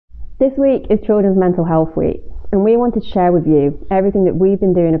This week is Children's Mental Health Week, and we wanted to share with you everything that we've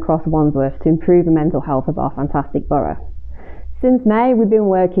been doing across Wandsworth to improve the mental health of our fantastic borough. Since May, we've been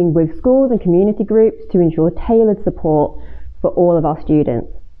working with schools and community groups to ensure tailored support for all of our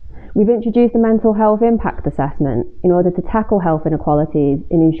students. We've introduced a mental health impact assessment in order to tackle health inequalities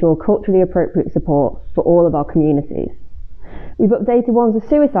and ensure culturally appropriate support for all of our communities. We've updated Wandsworth's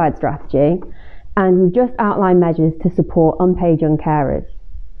suicide strategy, and we've just outlined measures to support unpaid young carers.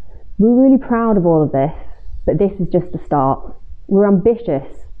 We're really proud of all of this, but this is just the start. We're ambitious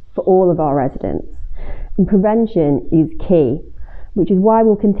for all of our residents, and prevention is key, which is why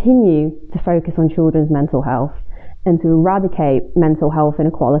we'll continue to focus on children's mental health and to eradicate mental health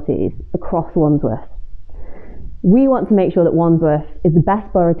inequalities across Wandsworth. We want to make sure that Wandsworth is the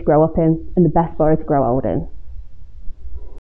best borough to grow up in and the best borough to grow old in.